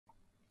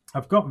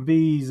I've got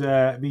these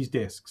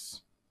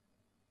discs,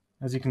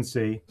 as you can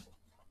see.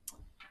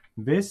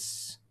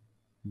 These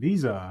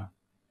are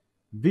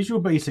Visual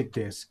Basic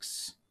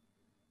discs.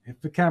 If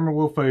the camera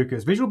will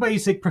focus, Visual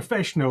Basic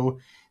Professional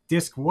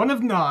disc 1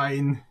 of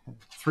 9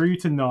 through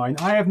to 9.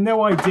 I have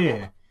no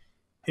idea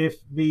if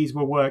these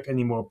will work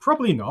anymore.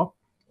 Probably not,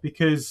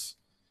 because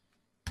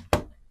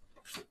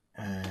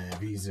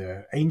these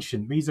are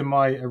ancient. These are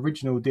my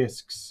original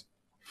discs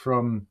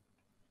from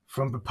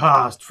the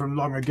past, from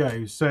long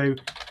ago. So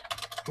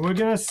we're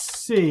going to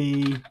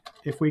see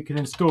if we can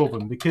install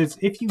them, because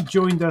if you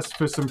joined us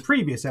for some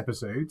previous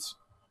episodes,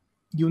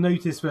 you'll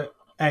notice that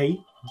A,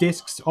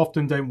 discs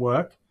often don't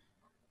work,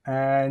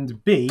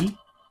 and B,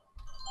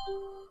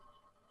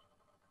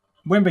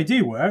 when they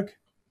do work,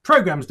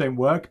 programs don't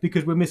work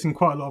because we're missing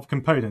quite a lot of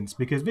components,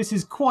 because this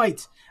is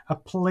quite a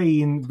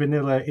plain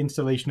vanilla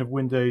installation of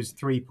Windows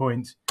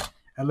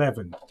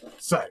 3.11.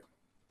 So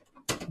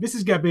this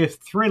is going to be a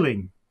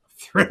thrilling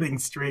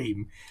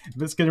stream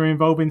that's going to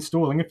involve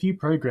installing a few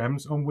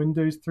programs on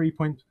Windows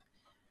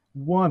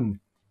 3.1.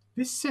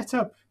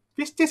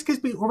 This disk has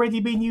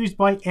already been used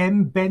by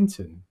M.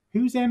 Benton.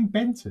 Who's M.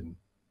 Benton?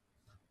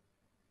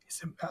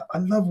 I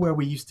love where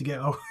we used to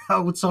get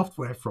old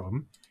software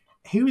from.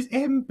 Who's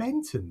M.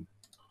 Benton?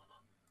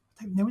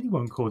 I don't know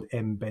anyone called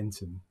M.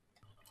 Benton.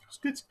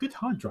 It's good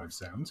hard drive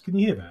sounds. Can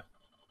you hear that?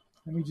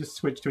 Let me just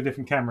switch to a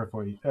different camera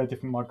for you, a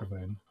different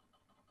microphone.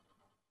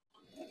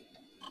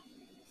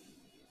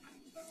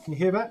 Can you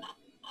hear that?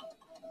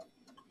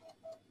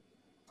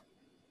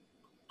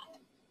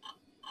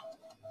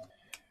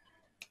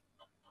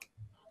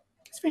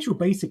 This Visual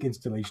Basic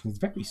installation is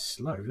very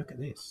slow. Look at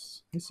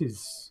this.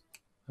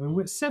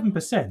 We're at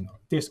 7%,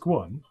 disc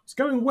 1. It's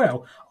going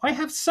well. I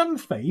have some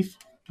faith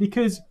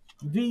because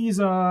these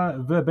are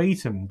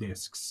verbatim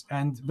discs,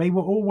 and they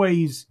were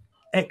always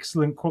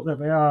excellent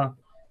quality.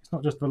 It's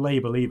not just the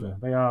label either.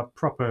 They are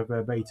proper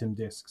verbatim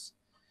discs.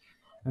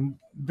 And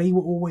they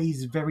were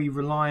always very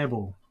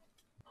reliable.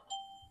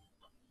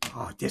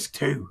 Oh, disc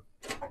 2.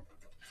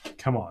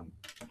 Come on.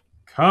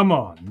 Come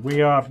on.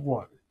 We are,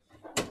 what?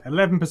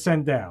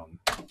 11% down.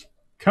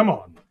 Come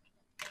on.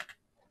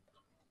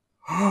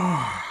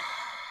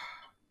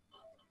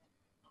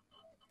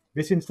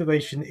 This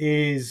installation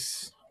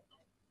is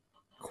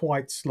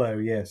quite slow,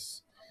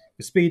 yes.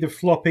 The speed of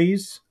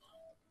floppies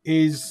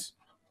is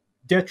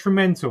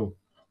detrimental.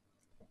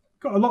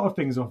 Got a lot of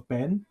things off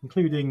Ben,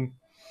 including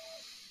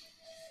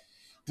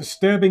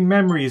disturbing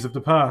memories of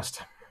the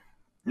past.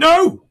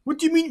 No! What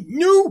do you mean?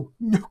 No!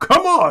 No,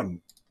 come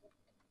on!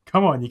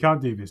 Come on, you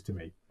can't do this to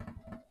me.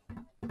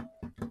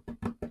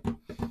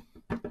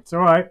 It's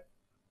alright.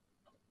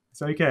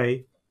 It's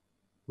okay.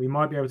 We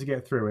might be able to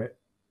get through it.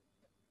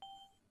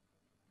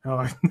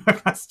 Oh, no,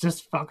 that's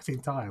just fucked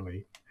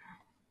entirely.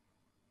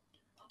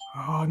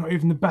 Oh, not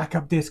even the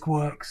backup disc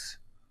works.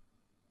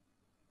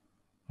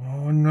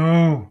 Oh,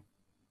 no.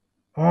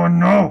 Oh,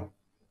 no.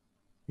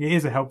 It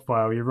is a help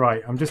file, you're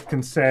right. I'm just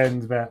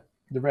concerned that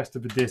the rest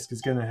of the disc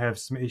is going to have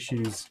some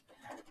issues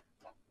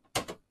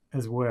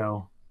as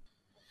well.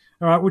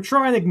 All right, we'll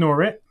try and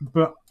ignore it,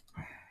 but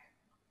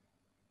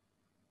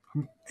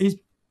if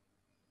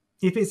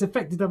it's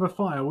affected other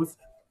files,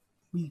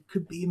 we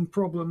could be in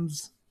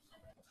problems.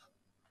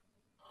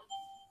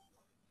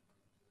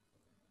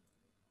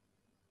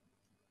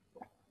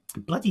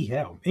 Bloody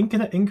hell.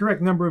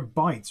 Incorrect number of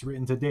bytes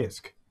written to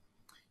disk.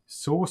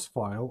 Source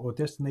file or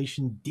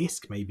destination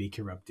disk may be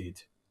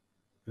corrupted.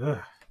 Ugh.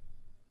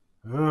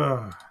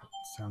 Ugh.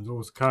 Sounds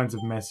all kinds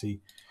of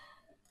messy.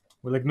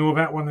 We'll ignore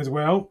that one as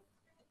well.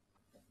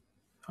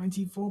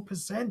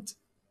 94%.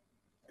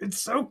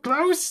 It's so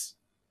close.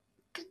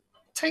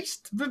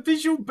 Taste the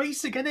Visual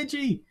Basic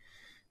energy.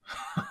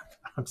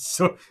 I'm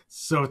so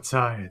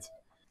tired.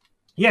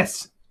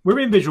 Yes, we're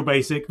in Visual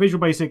Basic.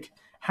 Visual Basic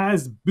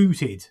has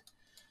booted.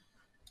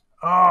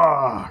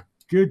 Ah,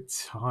 good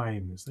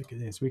times. Look at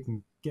this. We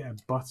can get a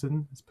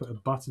button. Let's put a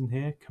button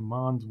here.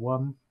 Command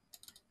 1.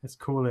 Let's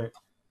call it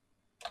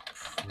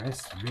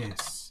press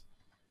this.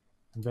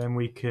 And then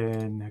we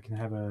can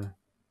have a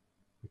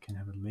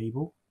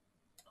label.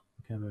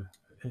 We can have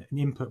an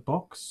input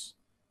box.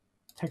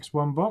 Text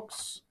 1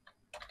 box.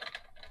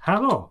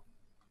 Hello.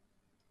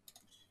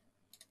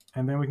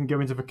 And then we can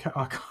go into the...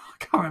 I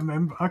can't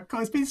remember.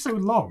 It's been so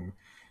long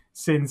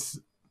since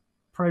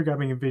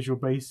programming in Visual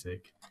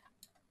Basic.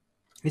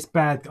 It's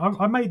bad.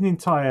 I made an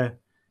entire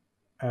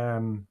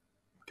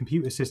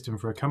computer system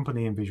for a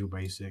company in Visual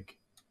Basic,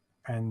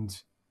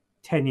 and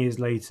 10 years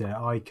later,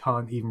 I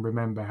can't even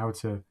remember how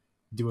to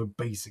do a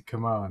basic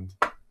command.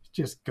 It's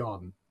just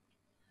gone.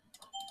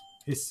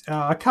 It's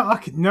I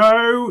can't.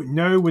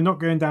 No, we're not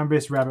going down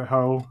this rabbit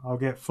hole. I'll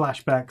get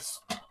flashbacks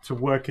to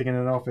working in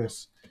an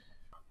office.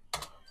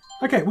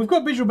 Okay, we've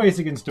got Visual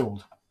Basic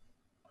installed.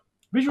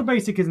 Visual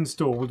Basic is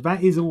installed.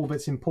 That is all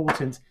that's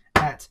important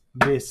at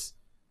this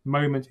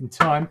moment in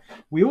time.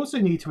 We also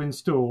need to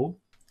install.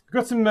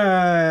 Got some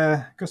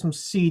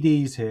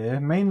CDs here,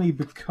 mainly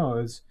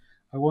because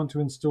I want to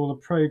install a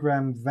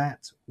program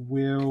that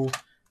will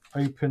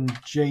open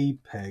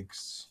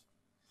JPEGs.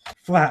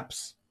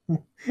 Flaps.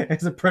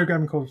 It's a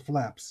program called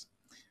Flaps.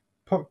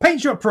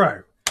 PaintShop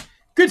Pro.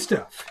 Good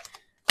stuff.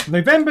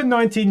 November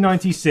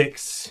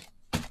 1996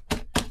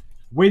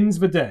 wins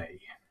the day.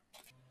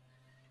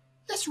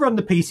 Let's run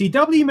the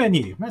PCW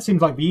menu. That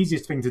seems like the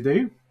easiest thing to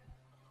do.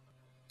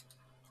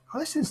 Oh,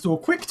 let's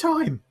install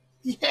QuickTime.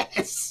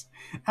 Yes!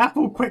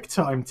 Apple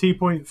QuickTime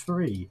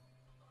 2.3.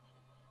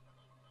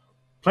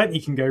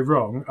 Plenty can go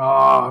wrong.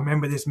 Ah,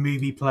 remember this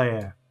movie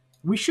player.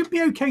 We should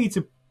be okay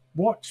to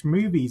watch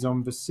movies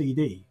on the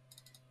CD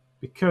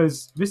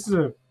because this is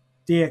a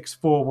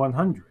DX4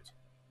 100.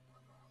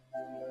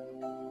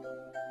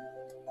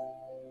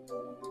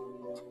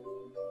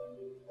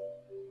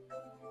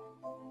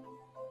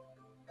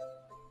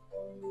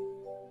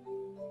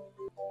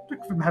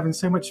 Look at them having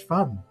so much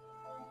fun.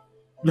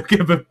 Look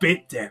at the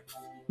bit depth.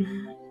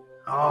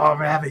 Oh,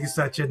 we're having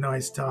such a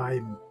nice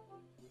time.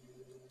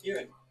 Here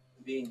at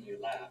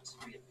VNU Labs,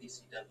 we at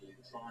PCW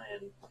try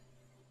and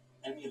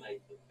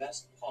emulate the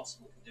best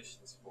possible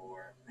conditions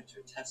for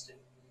printer testing.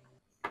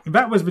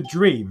 That was the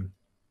dream.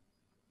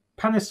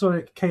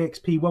 Panasonic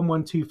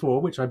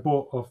KXP1124, which I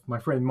bought off my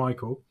friend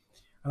Michael,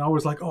 and I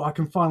was like, oh, I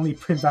can finally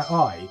print that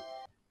eye.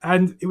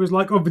 And it was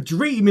like, oh, the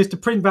dream is to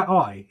print that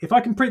eye. If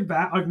I can print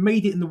that, I've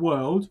made it in the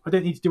world. I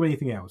don't need to do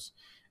anything else.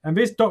 And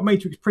this dot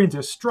matrix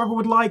printer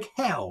struggled like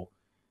hell.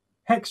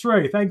 Hex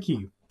Row, thank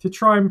you. To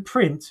try and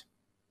print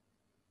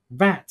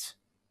that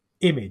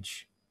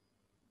image.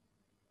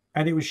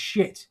 And it was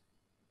shit.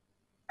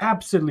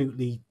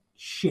 Absolutely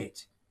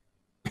shit.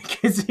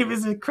 Because it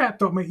was a crap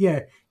dot matrix.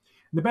 Yeah.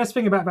 The best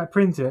thing about that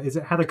printer is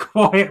it had a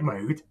quiet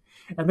mode.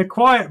 And the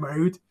quiet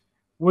mode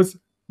was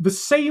the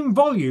same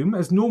volume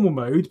as normal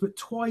mode, but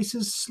twice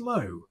as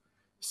slow.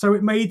 So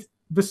it made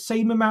the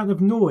same amount of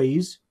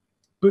noise,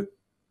 but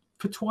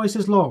for twice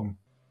as long.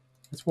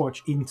 Let's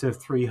watch Inter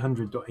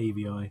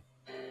 300.avi.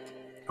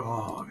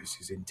 Oh, this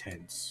is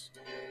intense.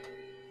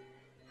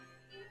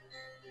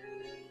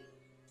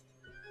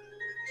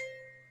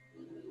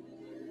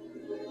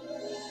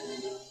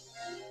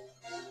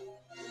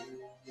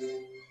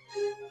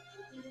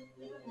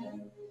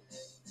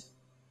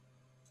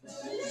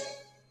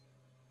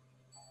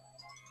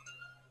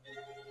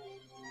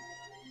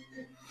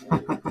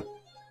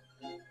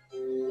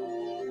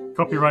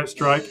 Copyright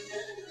strike.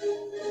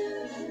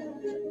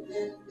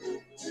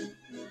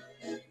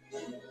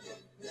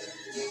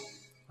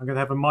 I'm going to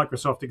have a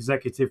Microsoft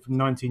executive from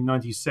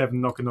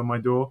 1997 knocking on my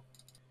door.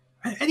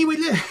 Anyway,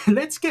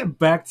 let's get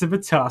back to the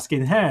task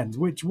in hand,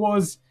 which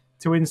was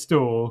to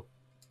install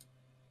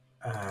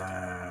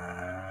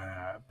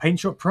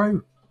PaintShop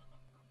Pro.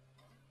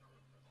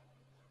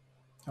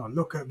 Oh,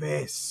 look at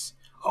this.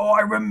 Oh,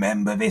 I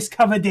remember this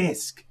cover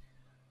disc.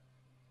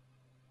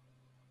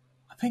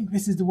 I think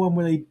this is the one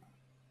where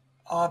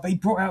they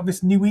brought out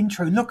this new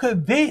intro. Look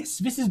at this.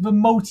 This is the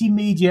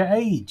multimedia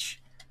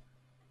age.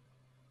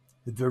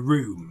 The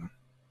Room.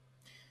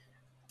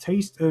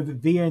 Taste of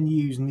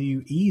VNU's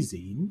new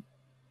e-zine.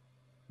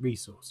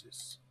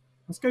 Resources.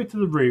 Let's go to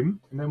The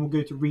Room, and then we'll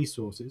go to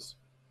Resources.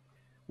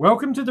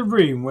 Welcome to The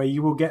Room, where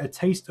you will get a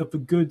taste of the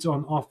goods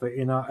on offer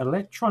in our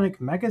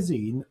electronic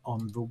magazine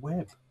on the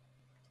web.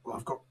 Well,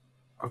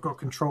 I've got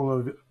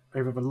control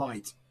over the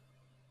light.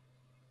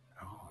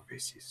 Oh,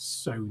 this is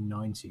so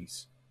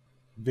 90s.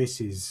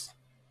 This is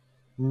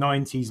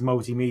 90s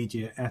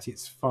multimedia at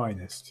its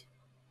finest.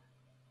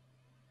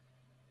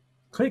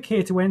 Click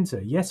here to enter.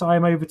 Yes, I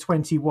am over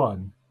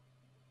 21.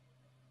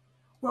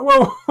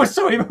 Whoa,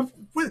 sorry.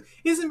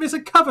 Isn't this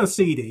a cover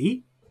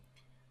CD?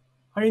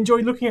 I enjoy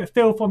looking at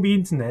filth on the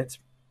internet,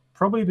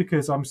 probably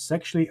because I'm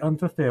sexually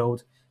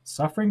unfulfilled,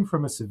 suffering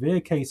from a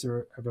severe case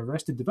of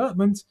arrested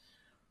development,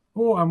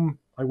 or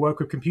I work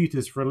with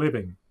computers for a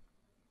living.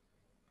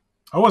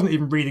 I wasn't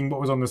even reading what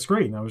was on the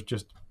screen. I was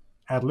just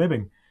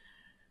ad-libbing.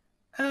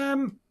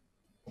 I'm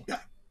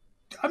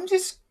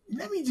just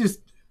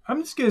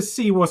going to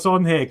see what's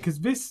on here,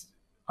 because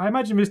I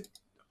imagine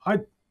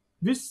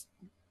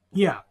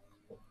yeah.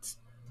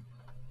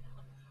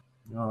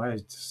 Oh, that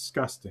is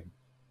disgusting.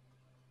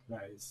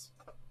 That is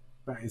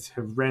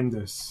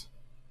horrendous.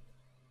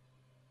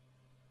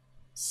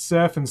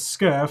 Surf and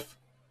Scurf,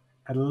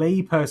 a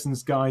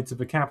layperson's guide to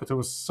the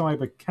capital's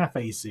cyber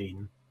cafe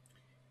scene.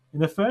 In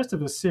the first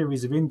of a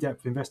series of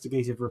in-depth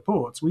investigative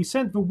reports, we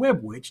sent the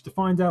Web Witch to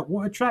find out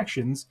what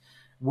attractions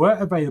were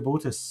available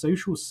to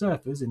social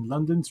surfers in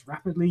London's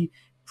rapidly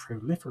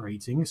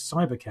proliferating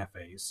cyber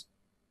cafes.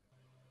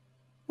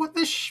 What?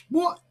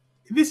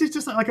 This is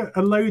just like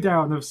a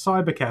lowdown of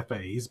cyber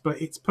cafes,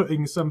 but it's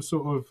putting some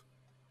sort of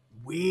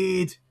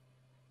weird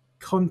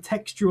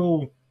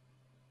contextual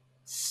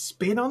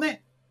spin on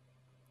it.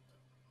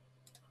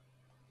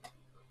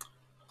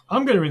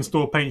 I'm going to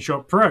install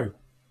PaintShop Pro.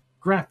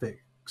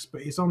 Graphics,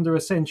 but it's under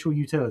Essential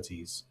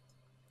Utilities.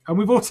 And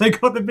we've also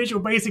got the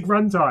Visual Basic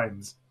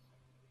runtimes.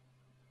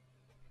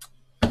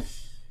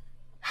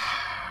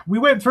 We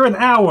went through an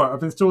hour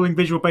of installing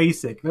Visual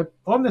Basic. They're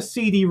on the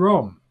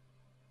CD-ROM.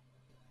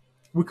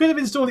 We could have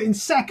installed it in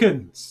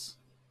seconds.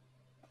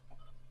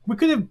 I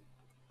could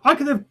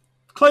have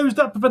closed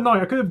up for the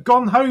night. I could have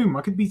gone home.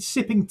 I could be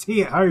sipping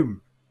tea at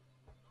home.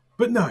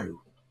 But no,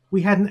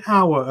 we had an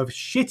hour of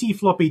shitty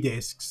floppy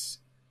disks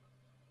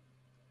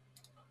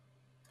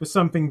for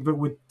something that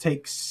would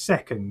take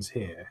seconds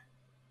here.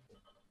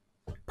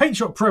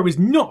 PaintShop Pro is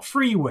not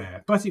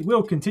freeware, but it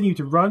will continue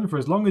to run for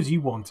as long as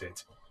you want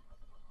it.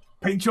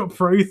 PaintShop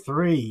Pro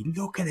 3.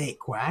 Look at it,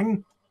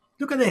 Quang.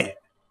 Look at it.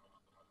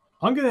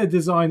 I'm going to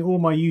design all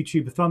my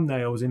YouTube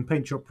thumbnails in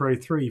PaintShop Pro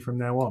 3 from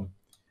now on.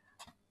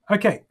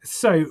 Okay,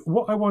 so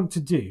what I want to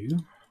do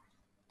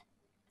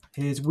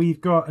is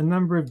we've got a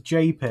number of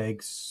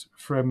JPEGs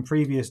from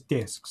previous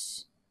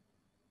discs,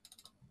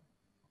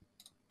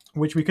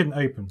 which we couldn't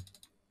open.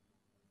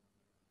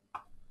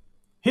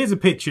 Here's a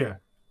picture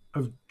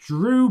of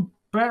Drew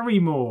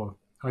Barrymore,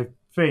 I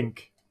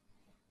think,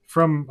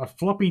 from a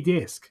floppy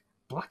disk.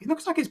 It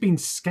looks like it's been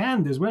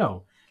scanned as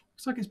well.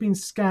 Looks like it's been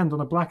scanned on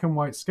a black and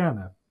white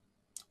scanner.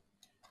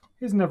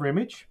 Here's another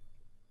image.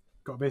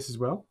 Got this as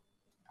well.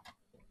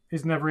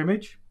 Here's another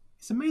image.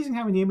 It's amazing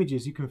how many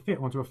images you can fit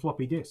onto a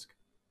floppy disk.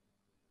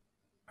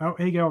 Oh,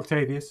 here you go,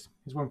 Octavius.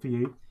 Here's one for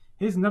you.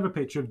 Here's another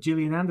picture of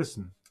Gillian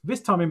Anderson. This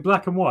time in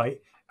black and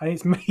white, and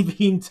it's made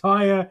the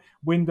entire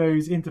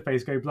Windows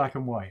interface go black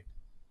and white.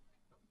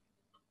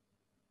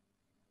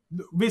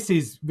 This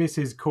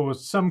has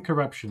caused some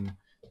corruption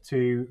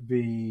to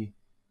the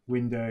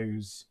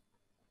Windows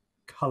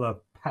color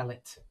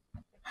palette.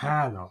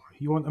 Hello,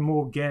 you want a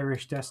more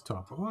garish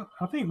desktop? Well,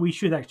 I think we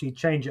should actually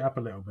change it up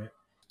a little bit.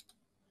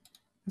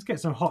 Let's get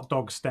some hot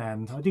dog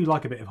stand. I do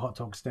like a bit of hot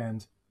dog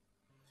stand.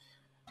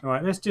 All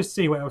right, let's just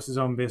see what else is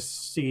on this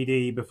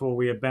CD before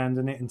we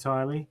abandon it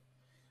entirely.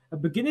 A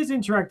beginner's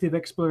interactive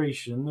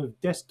exploration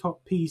of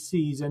desktop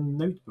PCs and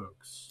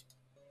notebooks.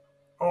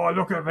 Oh,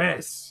 look at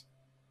this!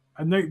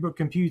 A notebook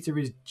computer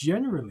is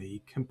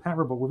generally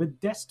comparable with a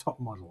desktop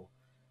model,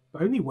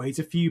 but only weighs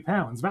a few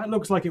pounds. That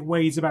looks like it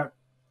weighs about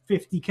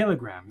 50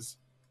 kilograms.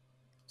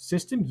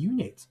 System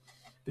unit.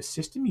 The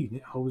system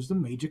unit holds the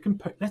major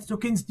component. Let's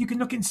look in. You can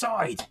look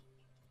inside.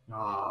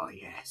 Oh,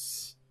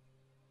 yes.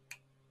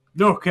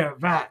 Look at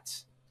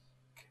that.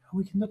 Oh,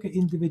 we can look at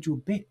individual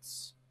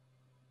bits.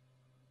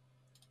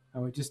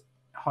 Oh, it just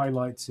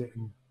highlights it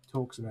and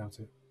talks about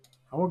it.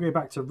 I will go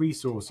back to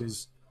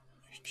resources.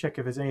 Check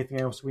if there's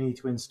anything else we need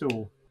to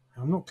install.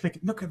 I'm not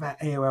clicking. Look at that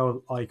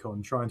AOL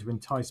icon trying to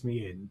entice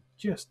me in.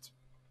 Just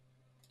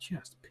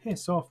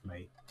piss off,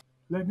 mate.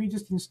 Let me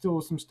just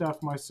install some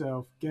stuff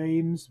myself.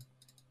 Games.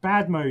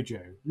 Bad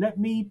Mojo. Let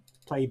me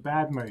play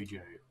Bad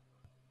Mojo.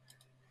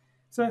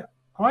 So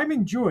I'm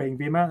enjoying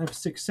the amount of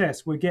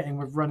success we're getting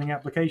with running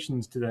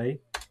applications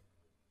today.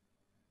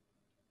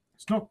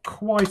 It's not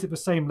quite at the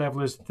same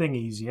level as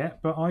Thingies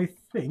yet, but I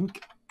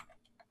think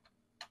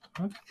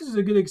this is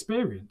a good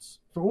experience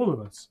for all of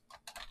us.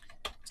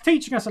 It's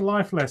teaching us a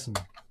life lesson.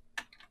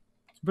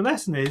 The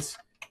lesson is,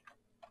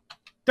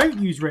 don't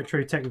use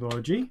retro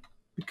technology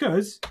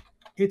because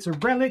it's a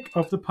relic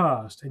of the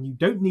past and you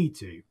don't need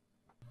to.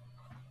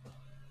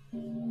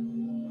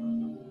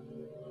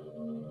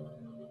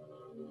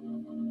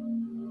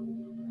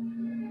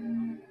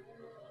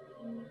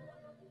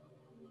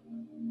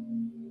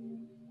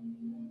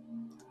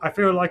 I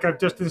feel like I've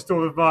just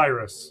installed a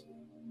virus.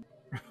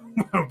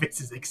 Well, this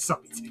is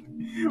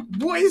exciting.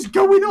 What is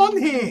going on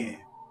here?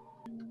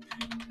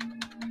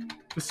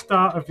 The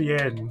start of the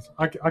end.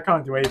 I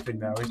can't do anything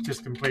now. It's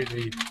just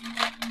completely...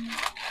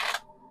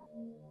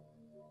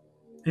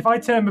 If I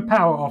turn the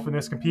power off on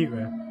this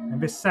computer and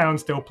this sound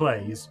still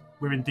plays,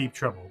 we're in deep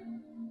trouble.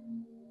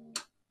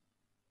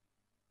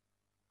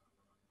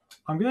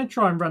 I'm going to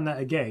try and run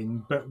that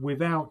again, but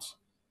without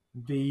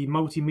the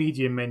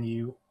multimedia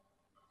menu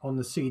on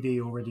the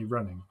CD already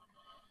running.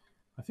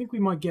 I think we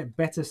might get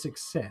better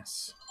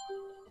success.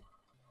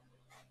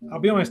 I'll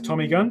be honest,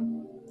 Tommy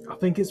Gunn. I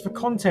think it's for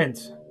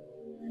content.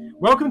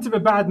 Welcome to the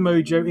Bad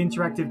Mojo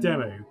interactive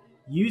demo.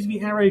 Use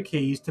the arrow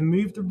keys to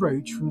move the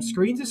roach from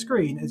screen to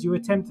screen as you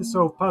attempt to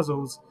solve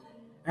puzzles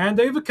and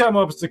overcome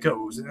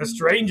obstacles in a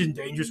strange and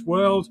dangerous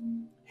world.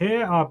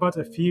 Here are but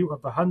a few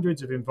of the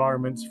hundreds of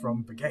environments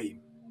from the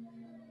game.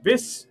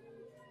 This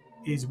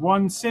is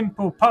one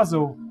simple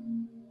puzzle.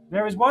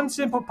 There is one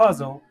simple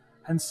puzzle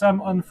and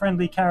some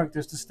unfriendly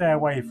characters to stay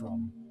away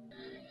from.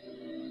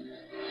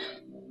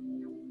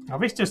 Now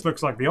this just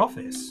looks like The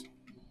Office.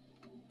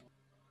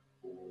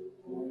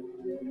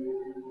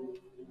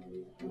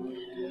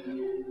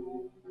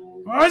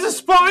 Oh, there's a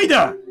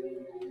spider!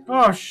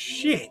 Oh,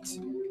 shit!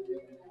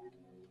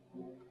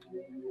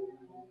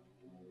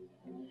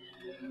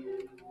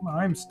 Well,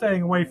 I'm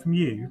staying away from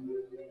you.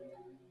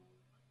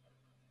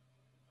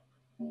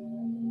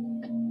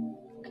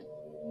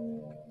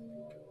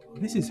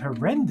 This is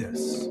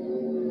horrendous.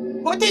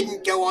 I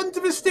didn't go onto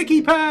the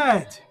sticky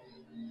pad!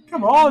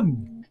 Come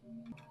on!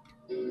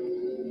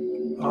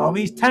 Oh,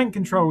 these tank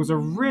controls are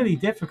really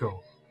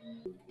difficult.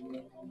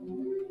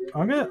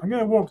 I'm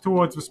gonna walk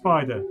towards the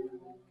spider.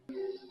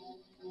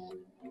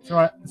 It's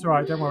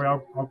alright, don't worry,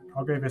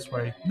 I'll go this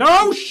way.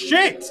 No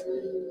shit!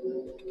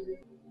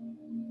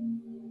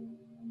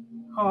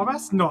 Oh,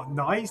 that's not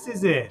nice,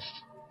 is it?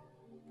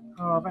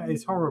 Oh, that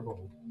is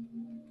horrible.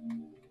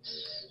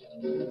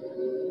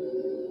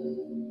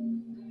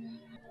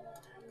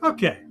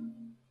 Okay,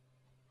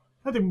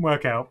 that didn't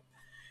work out.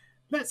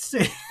 Let's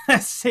see.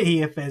 Let's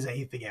see if there's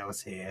anything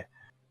else here.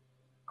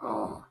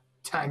 Oh,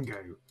 tango.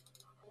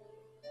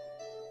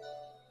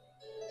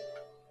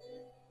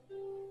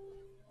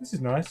 This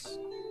is nice.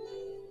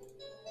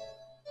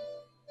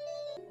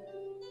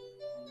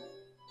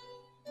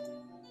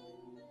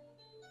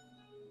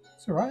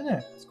 It's alright, isn't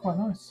it? It's quite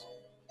nice.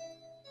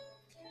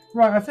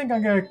 Right, I think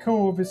I'm going to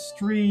call this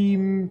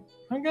stream.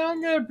 I'm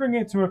going to bring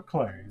it to a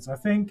close, I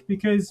think,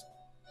 because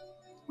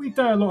we've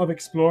done a lot of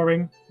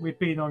exploring. We've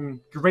been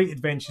on great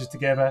adventures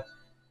together,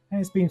 and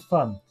it's been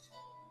fun.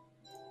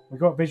 We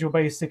got Visual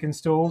Basic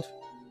installed.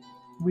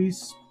 We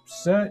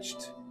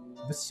searched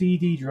the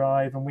CD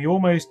drive, and we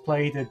almost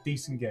played a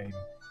decent game,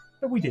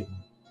 but we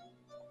didn't.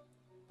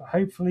 But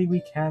hopefully,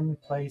 we can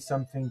play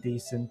something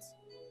decent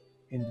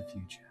in the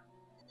future.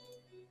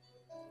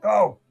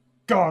 Oh,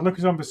 God, look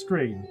who's on the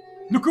screen.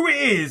 Look who it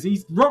is!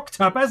 He's rocked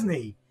up, hasn't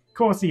he? Of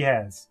course he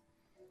has.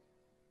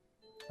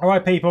 All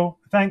right, people.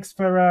 Thanks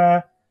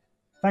for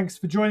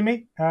joining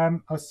me.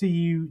 I'll see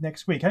you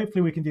next week.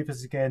 Hopefully, we can do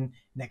this again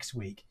next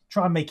week.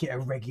 Try and make it a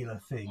regular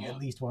thing, at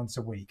least once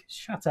a week.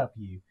 Shut up,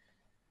 you.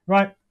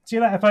 Right. See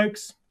you later,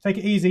 folks. Take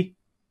it easy.